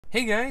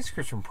Hey guys,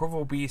 Chris from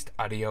Provo Beast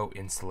Audio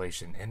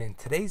Installation, and in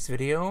today's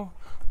video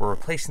we're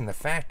replacing the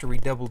factory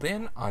doubled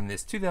in on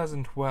this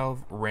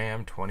 2012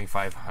 Ram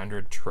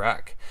 2500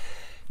 truck.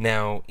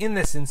 Now in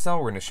this install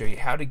we're going to show you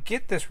how to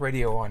get this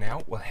radio on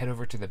out. We'll head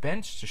over to the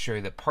bench to show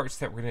you the parts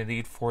that we're going to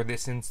need for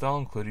this install,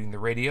 including the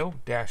radio,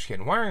 dash kit,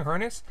 and wiring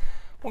harness.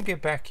 We'll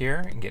get back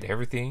here and get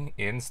everything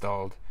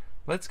installed.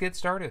 Let's get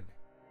started.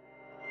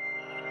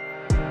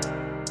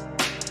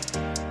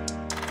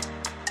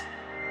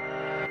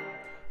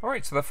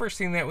 Alright, so the first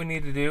thing that we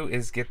need to do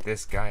is get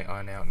this guy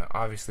on out. Now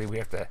obviously we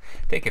have to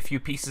take a few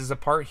pieces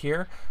apart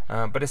here,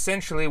 but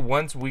essentially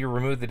once we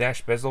remove the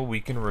dash bezel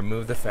we can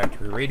remove the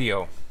factory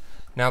radio.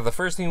 Now the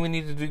first thing we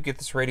need to do to get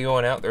this radio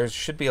on out, there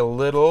should be a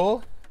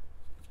little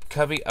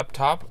cubby up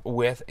top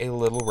with a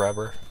little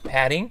rubber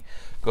padding.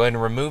 Go ahead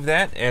and remove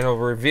that, and it'll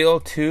reveal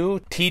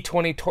two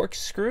T20 Torx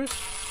screws.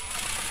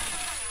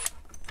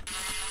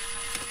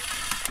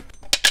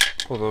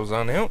 Pull those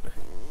on out.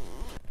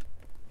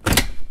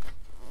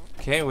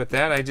 Okay, with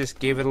that I just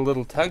gave it a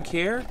little tug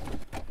here.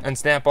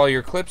 Unsnap all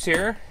your clips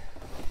here.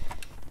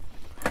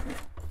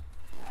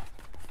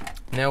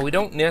 Now we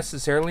don't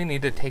necessarily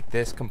need to take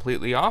this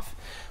completely off.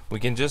 We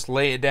can just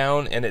lay it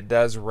down and it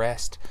does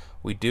rest.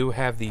 We do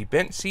have the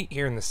bench seat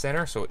here in the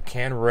center, so it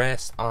can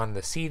rest on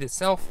the seat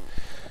itself.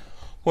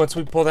 Once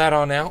we pull that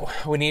on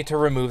out, we need to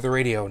remove the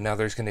radio. Now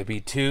there's going to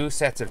be two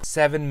sets of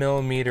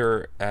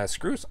 7mm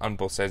screws on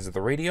both sides of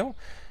the radio.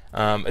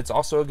 It's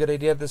also a good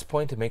idea at this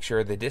point to make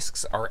sure the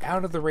discs are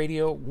out of the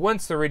radio.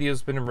 Once the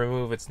radio's been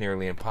removed, it's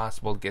nearly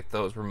impossible to get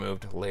those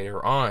removed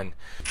later on.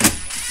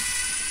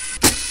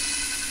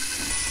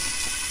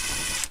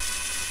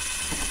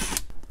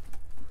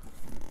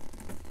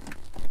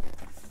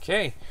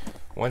 Okay,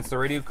 once the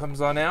radio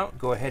comes on out,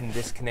 go ahead and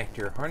disconnect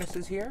your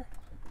harnesses here.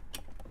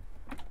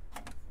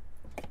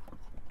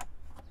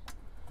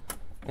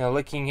 Now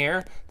looking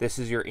here, this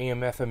is your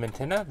AM/FM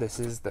antenna. This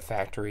is the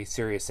factory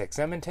Sirius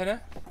XM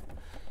antenna.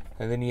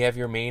 And then you have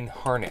your main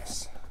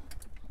harness.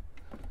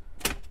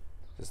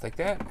 Just like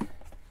that.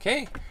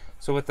 Okay,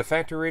 so with the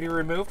factory radio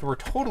removed, we're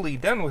totally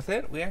done with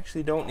it. We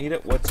actually don't need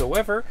it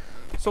whatsoever.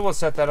 So we'll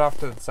set that off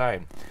to the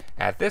side.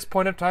 At this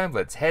point of time,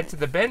 let's head to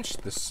the bench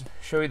to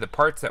show you the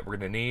parts that we're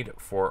going to need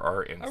for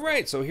our install.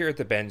 Alright, so here at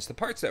the bench, the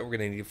parts that we're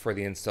going to need for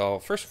the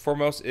install, first and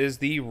foremost, is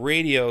the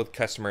radio the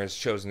customer has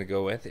chosen to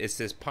go with. It's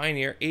this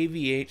Pioneer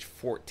AVH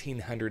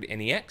 1400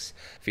 NEX.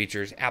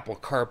 Features Apple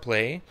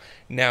CarPlay.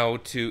 Now,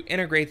 to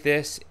integrate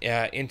this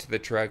into the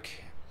truck,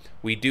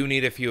 we do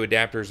need a few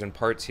adapters and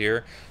parts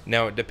here.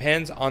 Now it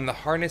depends on the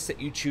harness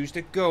that you choose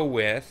to go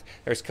with.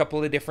 There's a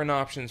couple of different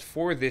options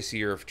for this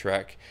year of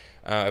truck.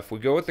 If we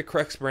go with the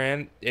Crux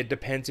brand, it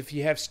depends if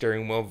you have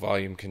steering wheel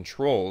volume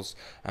controls.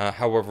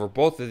 However,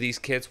 both of these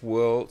kits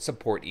will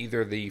support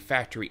either the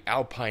factory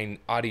Alpine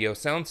audio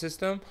sound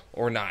system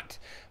or not.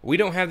 We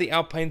don't have the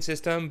Alpine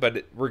system,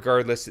 but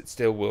regardless, it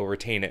still will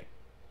retain it.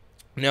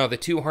 Now the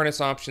two harness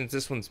options,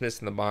 this one's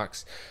missing the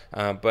box,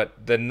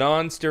 but the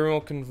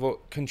non-steering wheel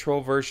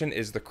control version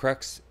is the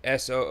Crux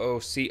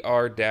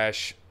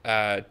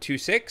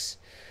SOOCR-26,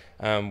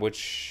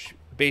 which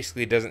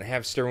basically doesn't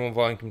have steering wheel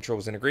volume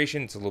controls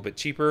integration. It's a little bit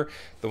cheaper.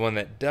 The one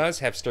that does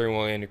have steering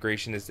wheel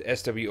integration is the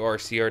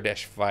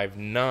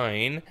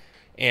SWR-CR-59.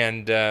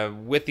 And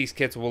with these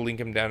kits, we'll link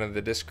them down in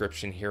the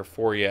description here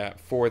for you.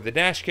 For the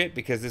dash kit,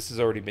 because this has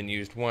already been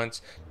used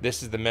once,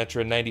 this is the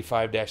Metra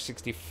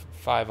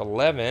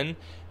 95-6511.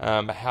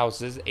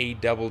 Houses a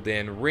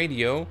double-DIN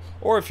radio,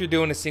 or if you're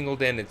doing a single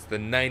DIN, it's the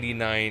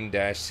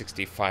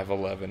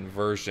 99-6511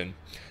 version.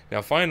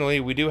 Now finally,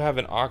 we do have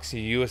an aux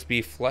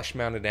USB flush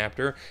mount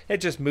adapter. It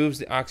just moves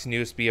the aux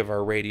USB of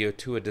our radio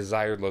to a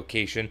desired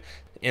location.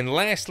 And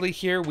lastly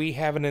here, we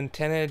have an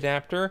antenna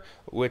adapter,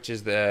 which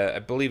is the, I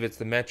believe it's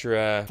the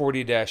Metra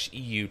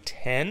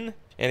 40-EU10.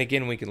 And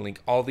again, we can link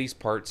all these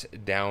parts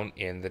down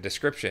in the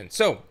description.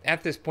 So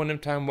at this point in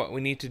time, what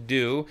we need to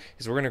do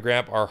is we're going to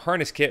grab our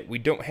harness kit. We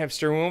don't have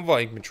steering wheel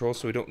volume control,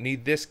 so we don't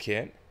need this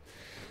kit.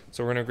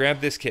 So we're going to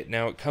grab this kit.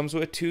 Now it comes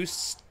with two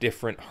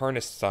different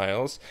harness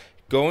styles.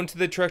 Go into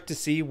the truck to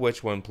see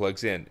which one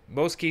plugs in.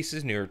 Most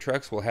cases, newer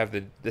trucks will have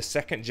the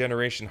second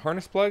generation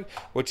harness plug,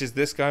 which is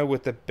this guy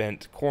with the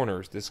bent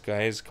corners. This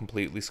guy is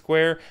completely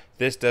square.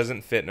 This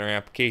doesn't fit in our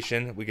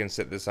application. We can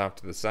set this off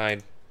to the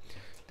side.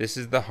 This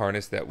is the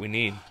harness that we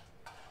need.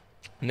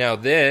 Now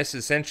this,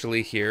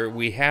 essentially here,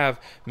 we have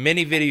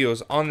many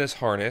videos on this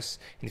harness.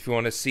 And if you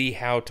want to see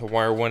how to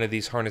wire one of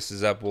these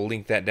harnesses up, we'll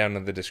link that down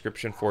in the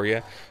description for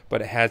you.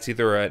 But it has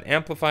either an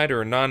amplified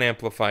or a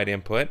non-amplified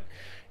input.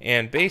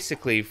 And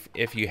basically,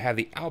 if you have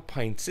the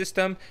Alpine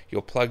system,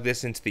 you'll plug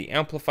this into the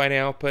amplified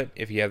output.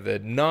 If you have the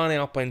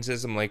non-Alpine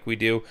system like we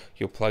do,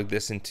 you'll plug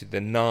this into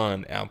the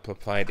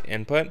non-amplified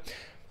input.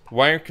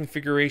 Wire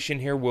configuration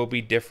here will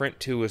be different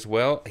too as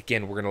well.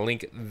 Again, we're going to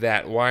link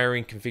that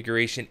wiring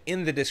configuration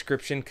in the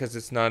description because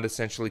it's not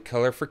essentially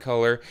color for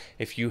color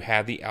if you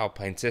have the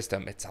Alpine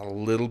system. It's a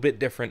little bit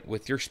different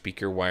with your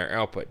speaker wire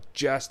output.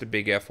 Just a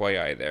big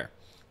FYI there.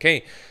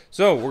 Okay,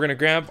 so we're going to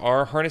grab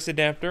our harness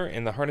adapter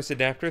and the harness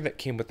adapter that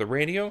came with the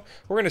radio.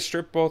 We're going to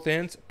strip both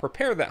ends,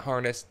 prepare that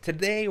harness.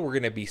 Today we're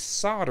going to be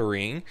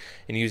soldering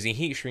and using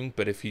heat shrink,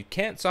 but if you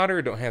can't solder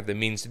or don't have the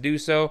means to do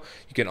so,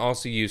 you can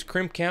also use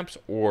crimp caps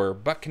or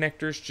butt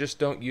connectors. Just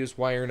don't use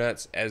wire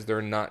nuts as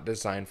they're not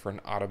designed for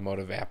an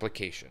automotive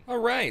application.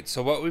 Alright,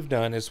 so what we've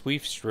done is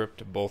we've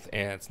stripped both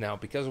ends. Now,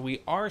 because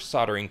we are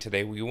soldering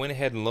today, we went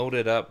ahead and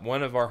loaded up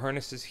one of our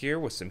harnesses here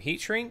with some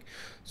heat shrink.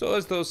 So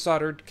as those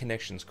soldered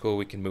connections cool,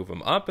 we can move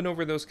them up and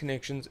over those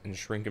connections and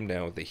shrink them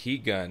down with the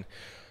heat gun.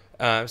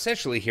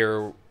 Essentially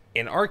here,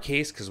 in our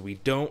case, because we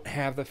don't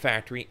have the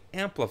factory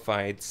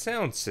amplified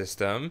sound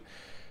system,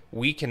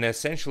 we can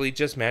essentially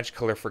just match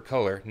color for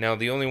color. Now,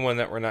 the only one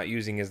that we're not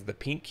using is the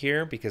pink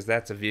here because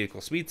that's a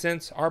vehicle speed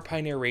sense. Our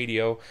Pioneer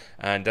radio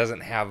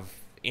doesn't have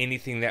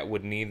anything that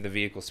would need the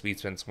vehicle speed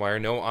sense wire,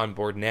 no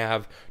onboard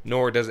nav,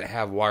 nor does it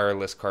have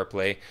wireless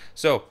CarPlay.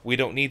 So we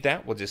don't need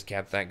that. We'll just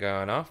cap that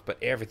going off, but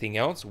everything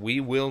else we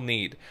will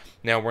need.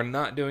 Now, we're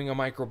not doing a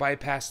micro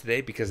bypass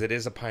today because it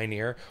is a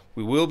Pioneer.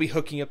 We will be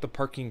hooking up the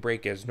parking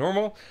brake as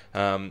normal.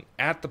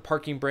 At the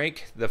parking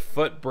brake, the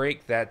foot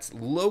brake that's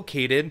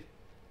located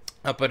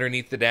up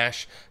underneath the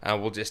dash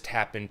will just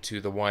tap into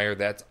the wire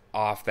that's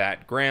off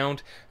that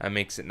ground.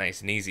 Makes it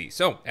nice and easy.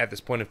 So at this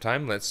point of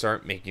time, let's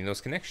start making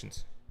those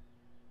connections.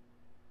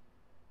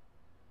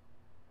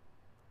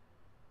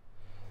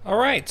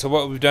 Alright, so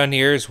what we've done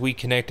here is we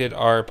connected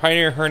our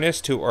Pioneer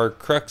harness to our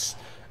Crux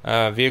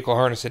vehicle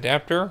harness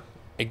adapter.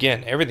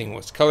 Again, everything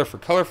was color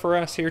for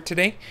us here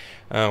today,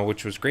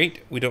 which was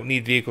great. We don't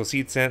need vehicle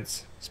speed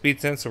sense,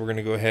 so we're going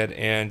to go ahead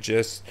and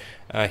just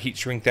heat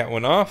shrink that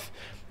one off.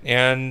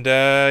 And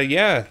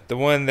yeah, the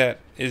one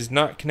that is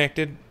not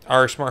connected,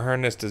 our smart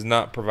harness does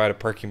not provide a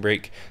parking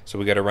brake, so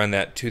we got to run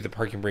that to the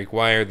parking brake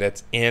wire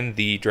that's in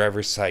the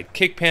driver's side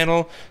kick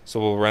panel.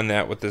 So we'll run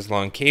that with this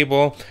long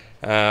cable.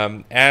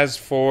 As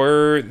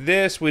for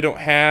this, we don't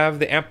have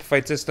the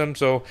amplified system,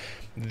 so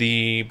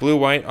the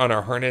blue-white on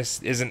our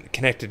harness isn't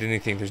connected to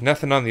anything. There's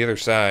nothing on the other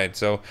side.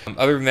 So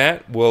other than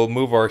that, we'll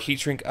move our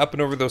heat shrink up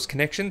and over those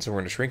connections, and we're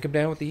going to shrink them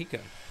down with the heat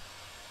gun.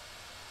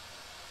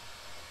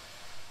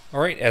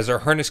 Alright, as our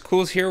harness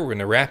cools here, we're going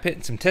to wrap it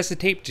in some testa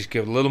tape, just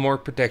give it a little more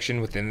protection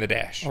within the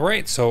dash.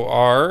 Alright, so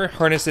our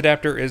harness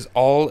adapter is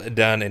all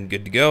done and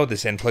good to go.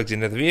 This end plugs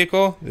into the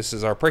vehicle. This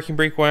is our parking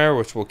brake wire,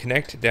 which will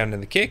connect down to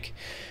the kick.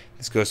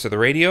 This goes to the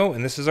radio,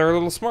 and this is our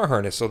little smart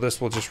harness, so this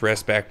will just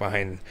rest back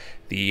behind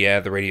the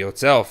radio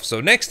itself.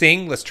 So next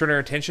thing, let's turn our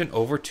attention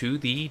over to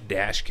the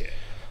dash kit.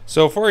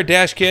 So for a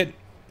dash kit,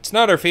 it's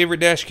not our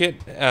favorite dash kit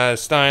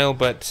style,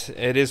 but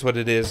it is what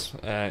it is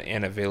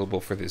and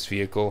available for this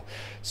vehicle.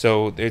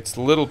 So it's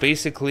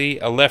basically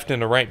a left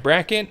and a right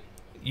bracket.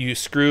 You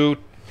screw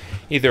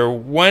either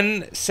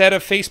one set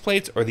of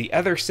faceplates or the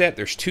other set.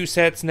 There's two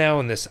sets now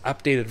in this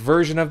updated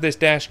version of this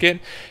dash kit.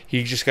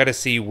 You just got to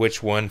see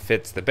which one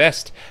fits the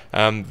best.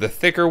 The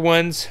thicker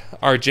ones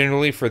are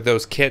generally for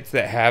those kits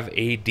that have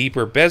a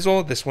deeper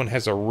bezel. This one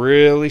has a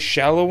really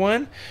shallow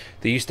one.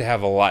 They used to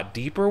have a lot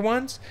deeper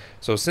ones.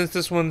 So since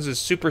this one's is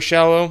super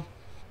shallow,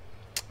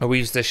 we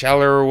used the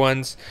shallower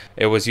ones.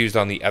 It was used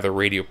on the other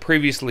radio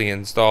previously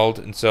installed,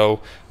 and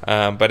so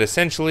but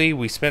essentially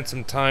we spent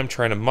some time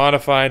trying to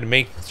modify to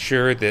make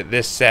sure that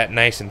this sat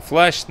nice and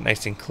flush,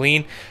 nice and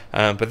clean,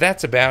 but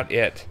that's about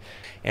it.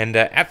 And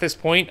at this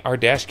point, our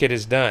dash kit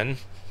is done.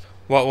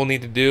 What we'll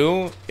need to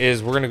do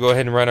is we're going to go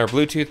ahead and run our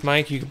Bluetooth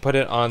mic. You can put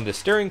it on the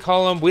steering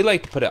column. We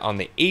like to put it on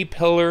the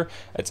A-pillar.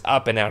 It's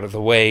up and out of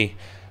the way,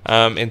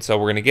 and so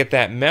we're going to get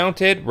that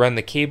mounted, run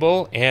the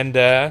cable,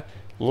 and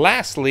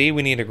lastly,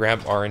 we need to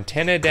grab our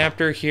antenna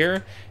adapter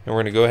here, and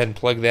we're going to go ahead and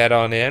plug that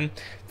on in.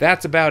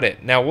 That's about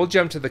it. Now we'll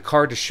jump to the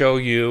car to show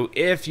you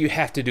if you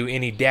have to do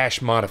any dash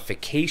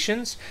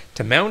modifications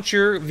to mount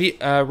your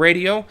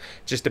radio.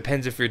 Just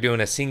depends if you're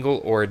doing a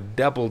single or a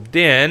double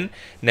DIN.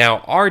 Now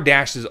our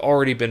dash has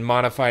already been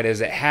modified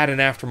as it had an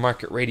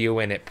aftermarket radio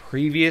in it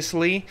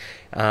previously.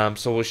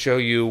 So we'll show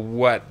you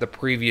what the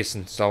previous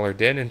installer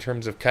did in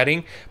terms of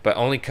cutting, but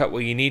only cut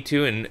what you need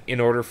to in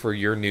order for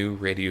your new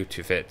radio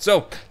to fit.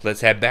 So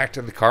let's head back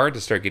to the car to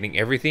start getting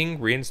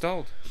everything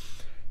reinstalled.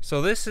 So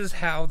this is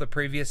how the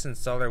previous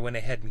installer went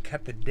ahead and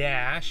cut the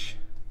dash.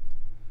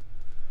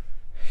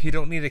 You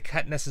don't need to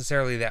cut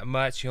necessarily that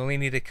much. You only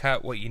need to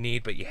cut what you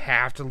need, but you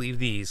have to leave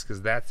these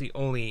because that's the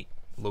only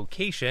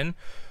location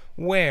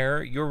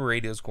where your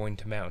radio is going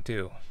to mount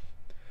to.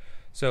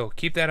 So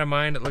keep that in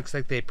mind. It looks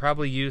like they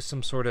probably use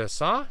some sort of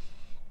saw.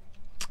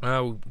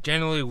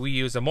 Generally we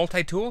use a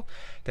multi-tool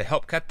to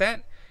help cut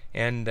that,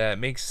 and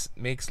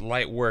makes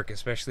light work,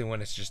 especially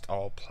when it's just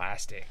all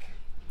plastic.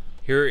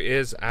 Here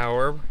is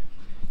our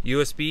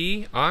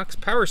USB aux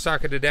power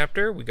socket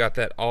adapter. We got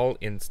that all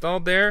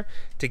installed there.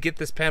 To get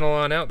this panel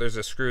on out, there's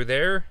a screw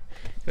there,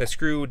 and a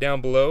screw down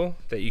below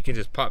that you can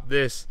just pop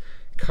this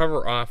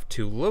cover off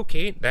to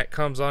locate. That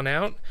comes on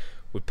out.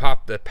 We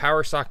popped the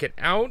power socket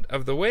out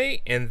of the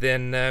way and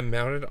then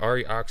mounted our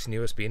aux and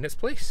USB in its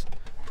place.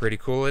 Pretty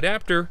cool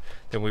adapter.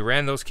 Then we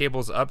ran those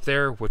cables up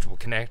there, which will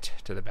connect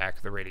to the back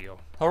of the radio.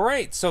 All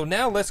right, so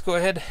now let's go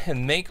ahead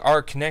and make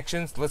our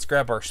connections. Let's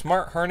grab our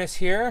smart harness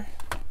here.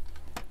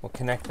 We'll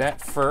connect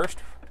that first,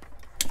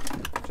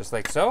 just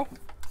like so.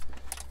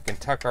 We can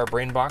tuck our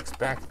brain box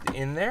back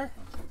in there.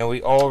 And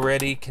we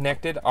already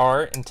connected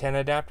our antenna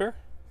adapter.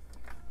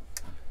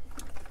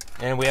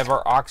 And we have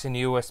our aux and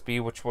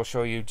USB, which we'll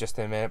show you just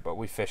in a minute, but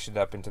we fished it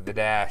up into the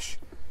dash.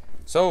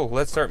 So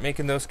let's start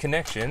making those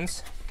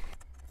connections.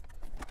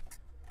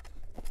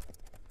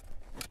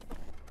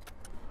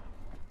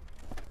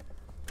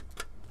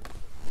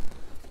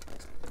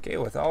 Okay,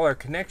 with all our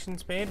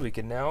connections made, we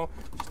can now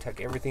just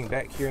tuck everything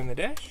back here in the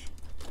dash.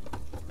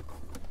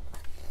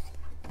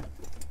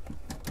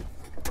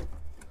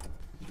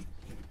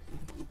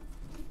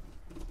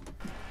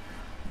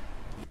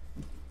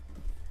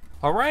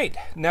 All right,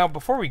 now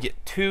before we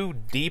get too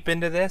deep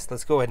into this,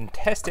 let's go ahead and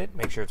test it,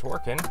 make sure it's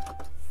working.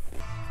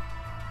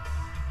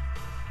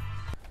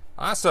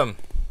 Awesome.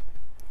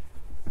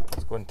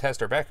 Let's go ahead and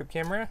test our backup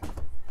camera.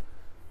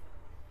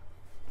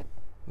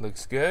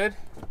 Looks good.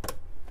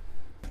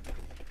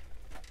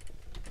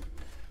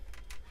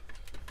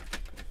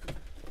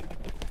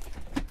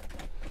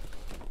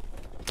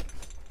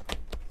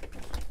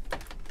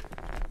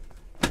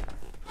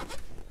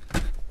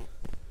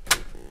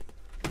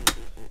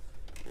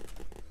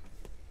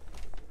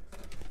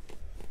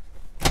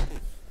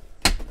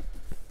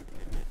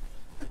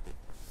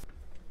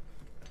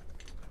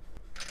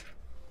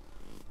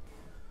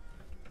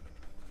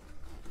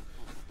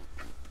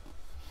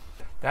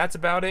 That's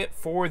about it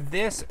for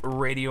this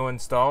radio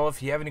install.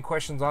 If you have any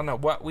questions on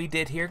what we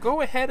did here,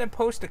 go ahead and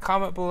post a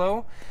comment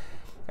below.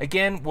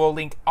 Again, we'll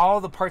link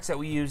all the parts that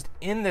we used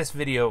in this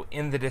video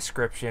in the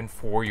description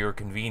for your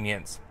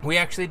convenience. We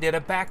actually did a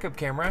backup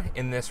camera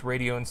in this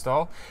radio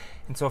install,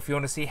 and so if you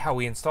want to see how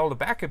we installed a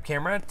backup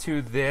camera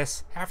to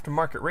this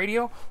aftermarket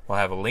radio, we'll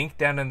have a link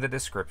down in the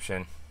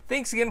description.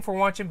 Thanks again for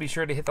watching. Be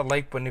sure to hit the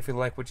like button if you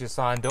like what you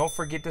saw, and don't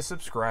forget to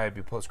subscribe.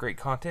 We post great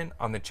content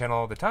on the channel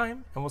all the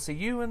time, and we'll see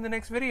you in the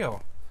next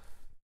video.